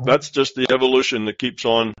 So that's just the evolution that keeps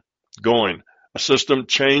on going. A system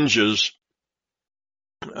changes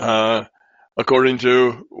according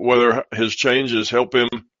to whether his changes help him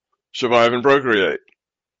survive and procreate.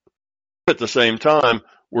 At the same time,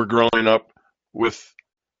 we're growing up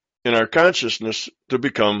in our consciousnness to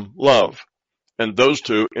become love. And those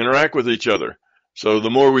two interact with each other. So the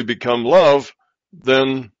more we become love,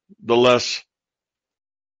 then the less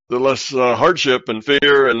hardship and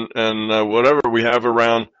fear and whatever we have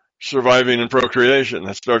around surviving and procreation.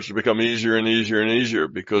 That starts to become easier and easier and easier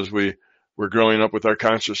because we're growing up with our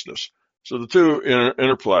consciousness. So the two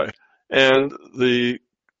interplay. And the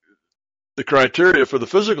criteria for the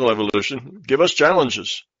physical evolution give us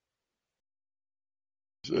challenges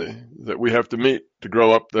that we have to meet to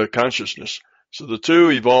grow up the consciousness. So the two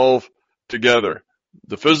evolve together.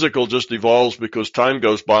 The physical just evolves because time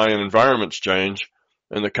goes by and environments change,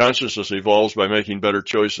 and the consciousness evolves by making better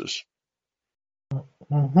choices.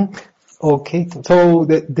 Okay, so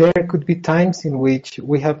there could be times in which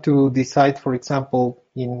we have to decide, for example,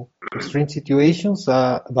 in extreme situations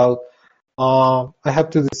about I have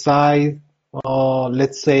to decide,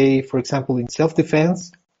 let's say, for example, in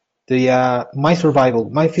self-defense, my survival,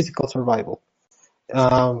 my physical survival.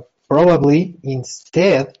 Probably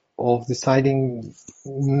instead of deciding,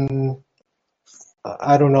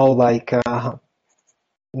 I don't know,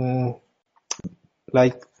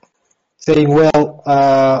 like saying, well,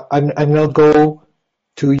 I'm not going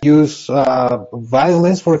to use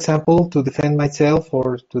violence, for example, to defend myself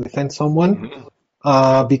or to defend someone,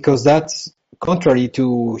 because that's contrary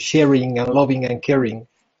to sharing and loving and caring.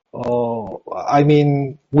 I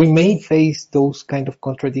mean, we may face those kind of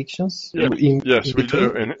contradictions. Yes, we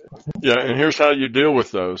do. And here's how you deal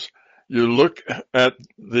with those. You look at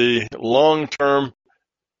the long-term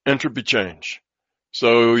entropy change.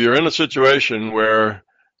 So you're in a situation where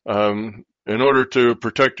in order to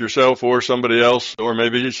protect yourself or somebody else, or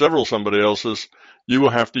maybe several somebody else's, you will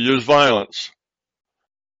have to use violence.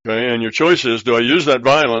 Okay, and your choice is, do I use that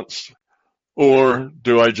violence, or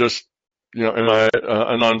do I just, am I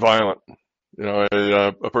a nonviolent,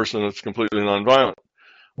 a person that's completely nonviolent?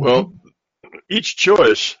 Well, each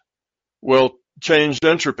choice will change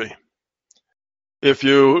entropy. If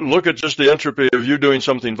you look at just the entropy of you doing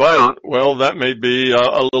something violent, well, that may be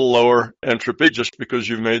a little lower entropy just because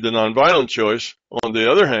you've made the nonviolent choice. On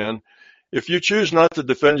the other hand, if you choose not to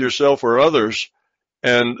defend yourself or others,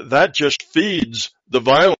 and that just feeds the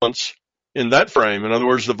violence in that frame. In other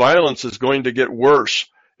words, the violence is going to get worse.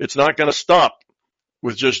 It's not going to stop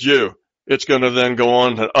with just you. It's going to then go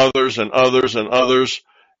on to others and others and others.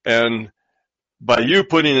 And by you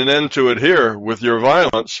putting an end to it here with your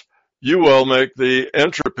violence, you will make the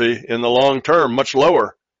entropy in the long term much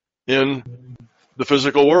lower in the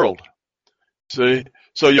physical world. See?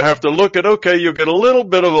 So you have to look at, okay, you get a little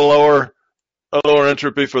bit of a lower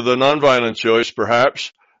entropy for the nonviolent choice,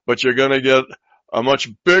 perhaps, but you're going to get a much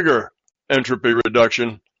bigger entropy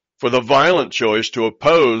reduction for the violent choice to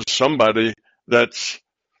oppose somebody that's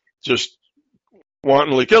just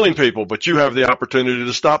wantonly killing people, but you have the opportunity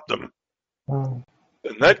to stop them.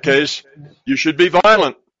 In that case, you should be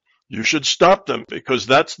violent. You should stop them because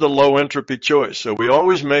that's the low entropy choice. So we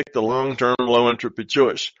always make the long-term low entropy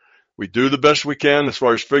choice. We do the best we can as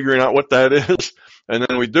far as figuring out what that is, and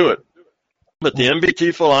then we do it. But the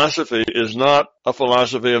MBT philosophy is not a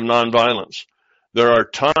philosophy of nonviolence. There are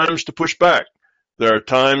times to push back. There are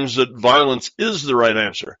times that violence is the right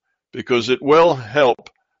answer because it will help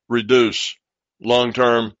reduce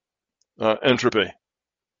long-term entropy.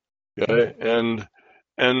 Okay,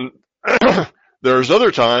 and there's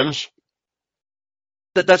other times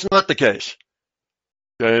that that's not the case.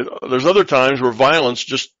 Okay, there's other times where violence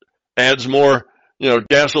just adds more,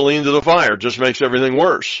 gasoline to the fire, just makes everything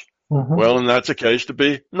worse. Well, and that's a case to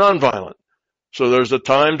be nonviolent. So there's a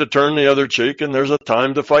time to turn the other cheek and there's a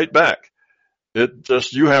time to fight back.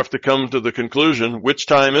 You have to come to the conclusion, which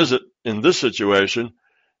time is it in this situation,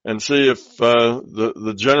 and see if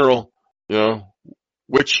the general,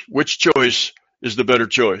 which choice is the better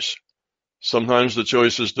choice. Sometimes the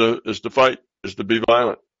choice is to fight, is to be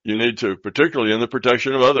violent. You need to, particularly in the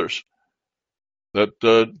protection of others that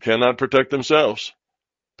cannot protect themselves.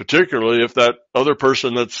 Particularly if that other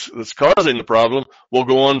person that's causing the problem will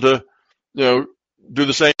go on to, do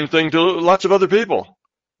the same thing to lots of other people,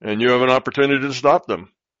 and you have an opportunity to stop them.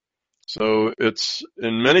 So it's,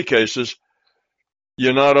 in many cases,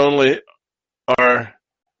 you not only are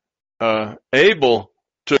able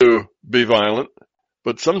to be violent,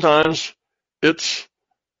 but sometimes it's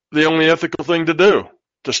the only ethical thing to do,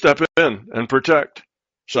 to step in and protect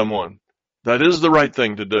someone. That is the right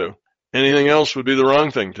thing to do. Anything else would be the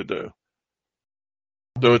wrong thing to do.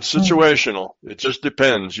 So it's situational. It just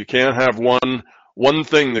depends. You can't have one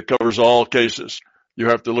thing that covers all cases. You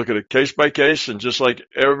have to look at it case by case, and just like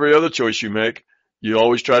every other choice you make, you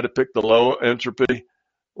always try to pick the low entropy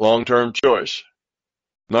long-term choice.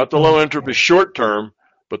 Not the low entropy short-term,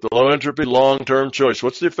 but the low entropy long-term choice.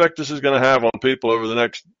 What's the effect this is going to have on people over the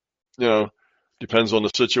next, depends on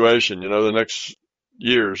the situation, the next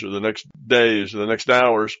years or the next days or the next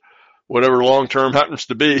hours, whatever long-term happens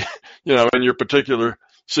to be, in your particular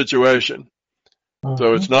situation.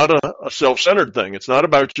 So it's not a self-centered thing. It's not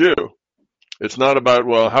about you. It's not about,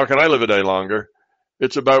 well, how can I live a day longer?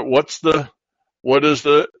 It's about what is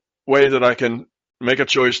the way that I can make a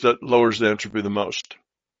choice that lowers the entropy the most.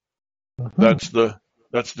 That's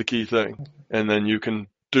the key thing. And then you can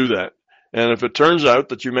do that. And if it turns out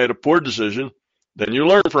that you made a poor decision, then you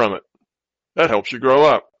learn from it. That helps you grow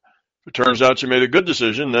up. If it turns out you made a good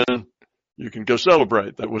decision, then you can go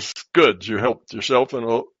celebrate. That was good. You helped yourself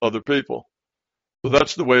and other people. So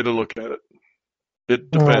that's the way to look at it.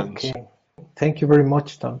 It depends. Okay. Thank you very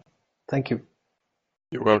much, Tom. Thank you.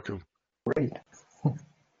 You're welcome. Great.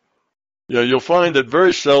 Yeah, you'll find that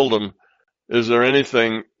very seldom is there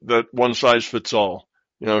anything that one size fits all.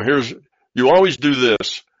 You always do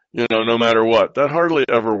this, no matter what. That hardly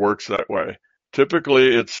ever works that way.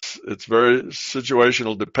 Typically, it's very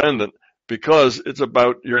situational dependent because it's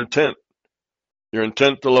about your intent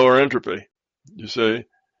to lower entropy. You see,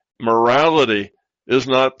 morality is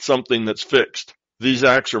not something that's fixed. These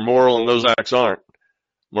acts are moral and those acts aren't.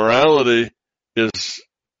 Morality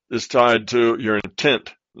is tied to your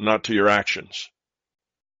intent, not to your actions.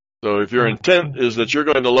 So if your intent is that you're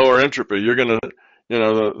going to lower entropy, you're going to,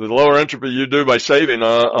 the lower entropy you do by saving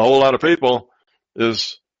a whole lot of people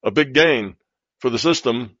is a big gain for the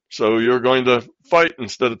system. So you're going to fight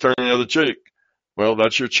instead of turning the other cheek. Well,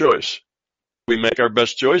 that's your choice. We make our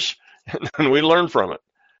best choice and we learn from it.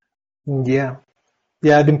 Yeah.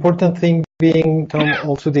 Yeah, the important thing being, Tom,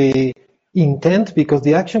 also the intent, because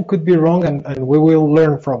the action could be wrong and we will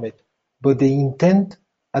learn from it. But the intent,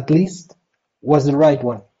 at least, was the right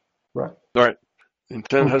one. Right. All right.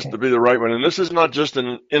 Intent has to be the right one. And this is not just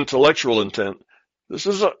an intellectual intent. This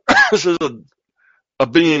is a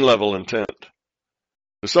being level intent.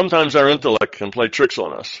 Sometimes our intellect can play tricks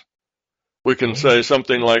on us. We can say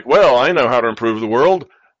something like, well, I know how to improve the world.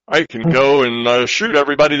 I can go and shoot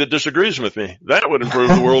everybody that disagrees with me. That would improve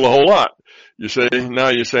the world a whole lot. Now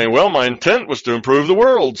you're saying, well, my intent was to improve the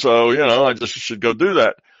world, so, I just should go do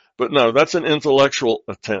that. But no, that's an intellectual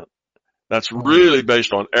intent. That's really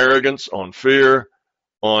based on arrogance, on fear,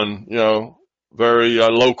 on, very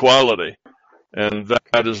low quality. And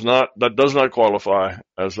that does not qualify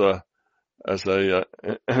as an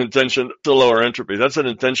intention to lower entropy. That's an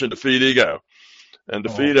intention to feed ego and to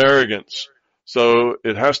feed arrogance. So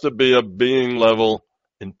it has to be a being level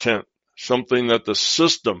intent, something that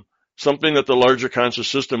the larger conscious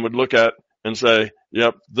system would look at and say,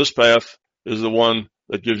 yep, this path is the one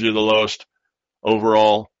that gives you the lowest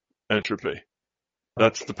overall entropy.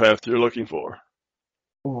 That's the path you're looking for.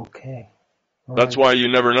 Okay. That's why you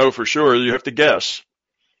never know for sure. You have to guess.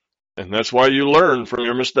 And that's why you learn from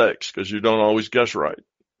your mistakes, because you don't always guess right.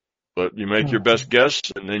 But you make your best guess,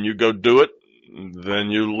 and then you go do it, and then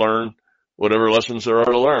you learn whatever lessons there are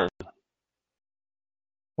to learn.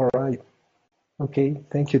 All right. Okay.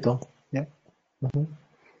 Thank you, Tom. Yeah.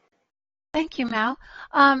 Thank you, Mal.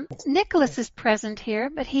 Nicholas is present here,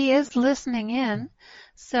 but he is listening in.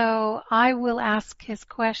 So I will ask his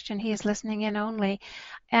question. He is listening in only.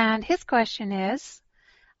 And his question is,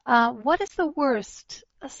 what is the worst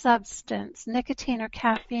substance, nicotine or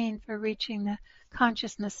caffeine, for reaching the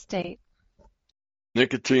consciousness state?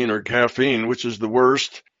 Nicotine or caffeine, which is the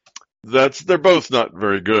worst? They're both not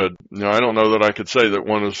very good. I don't know that I could say that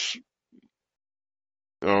one is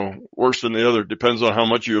worse than the other. Depends on how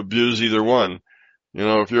much you abuse either one.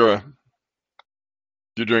 If you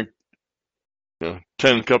drink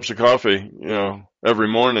 10 cups of coffee, every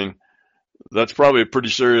morning, that's probably a pretty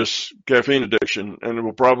serious caffeine addiction, and it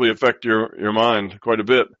will probably affect your mind quite a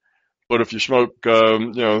bit. But if you smoke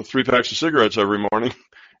 3 packs of cigarettes every morning,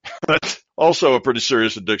 that's also a pretty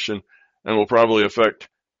serious addiction and will probably affect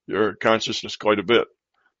your consciousness quite a bit.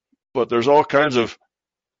 But there's a lot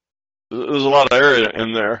of area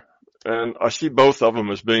in there, and I see both of them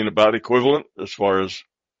as being about equivalent as far as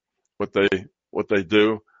what they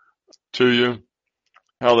do to you,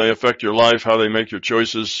 how they affect your life, how they make your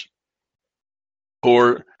choices.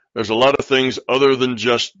 Or there's a lot of things other than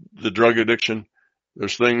just the drug addiction.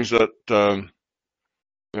 There's things that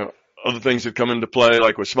other things that come into play,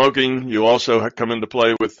 like with smoking. You also come into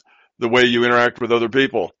play with the way you interact with other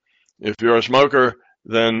people. If you're a smoker,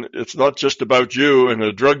 then it's not just about you and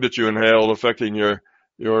the drug that you inhaled affecting your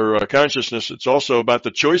consciousness. It's also about the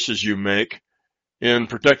choices you make in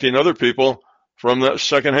protecting other people from that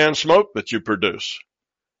secondhand smoke that you produce.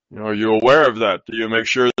 Are you aware of that? Do you make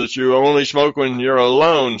sure that you only smoke when you're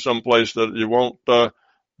alone, someplace that you won't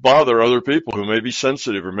bother other people who may be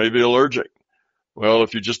sensitive or may be allergic? Well,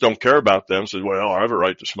 if you just don't care about them, say, well, I have a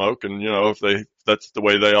right to smoke, and if that's the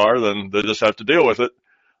way they are, then they just have to deal with it.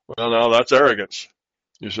 Well, no, that's arrogance.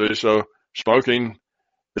 You see, so smoking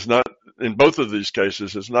is not, in both of these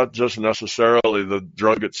cases, it's not just necessarily the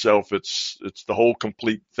drug itself, it's the whole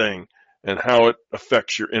complete thing and how it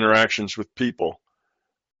affects your interactions with people.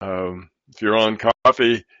 If you're on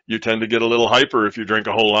coffee, you tend to get a little hyper if you drink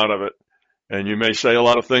a whole lot of it. And you may say a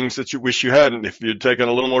lot of things that you wish you hadn't if you'd taken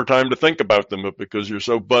a little more time to think about them, but because you're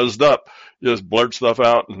so buzzed up, you just blurt stuff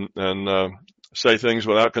out and say things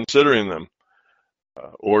without considering them.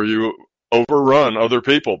 Or you overrun other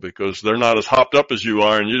people because they're not as hopped up as you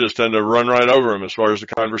are, and you just tend to run right over them as far as the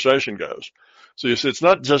conversation goes. So you see, it's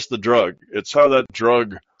not just the drug. It's how that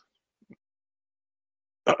drug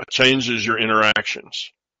changes your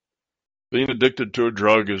interactions. Being addicted to a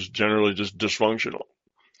drug is generally just dysfunctional.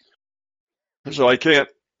 So I can't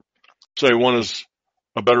say one is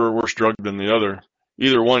a better or worse drug than the other.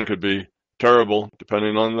 Either one could be terrible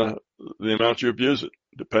depending on the amount you abuse it,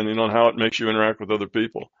 depending on how it makes you interact with other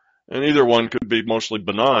people. And either one could be mostly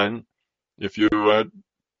benign if you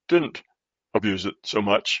didn't abuse it so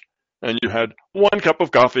much and you had 1 cup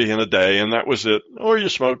of coffee in a day and that was it. Or you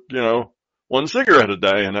smoked, 1 cigarette a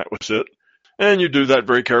day and that was it. And you do that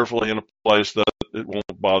very carefully in a place that it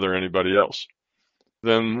won't bother anybody else.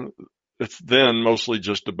 Then it's mostly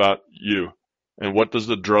just about you. And what does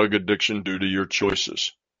the drug addiction do to your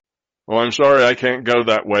choices? Oh, I'm sorry, I can't go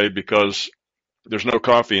that way because there's no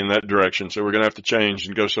coffee in that direction, so we're going to have to change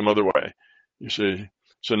and go some other way. You see?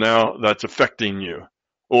 So now that's affecting you.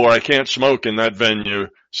 Or I can't smoke in that venue,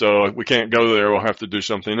 so we can't go there. We'll have to do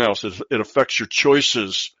something else. It affects your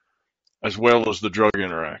choices as well as the drug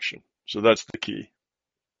interaction. So that's the key.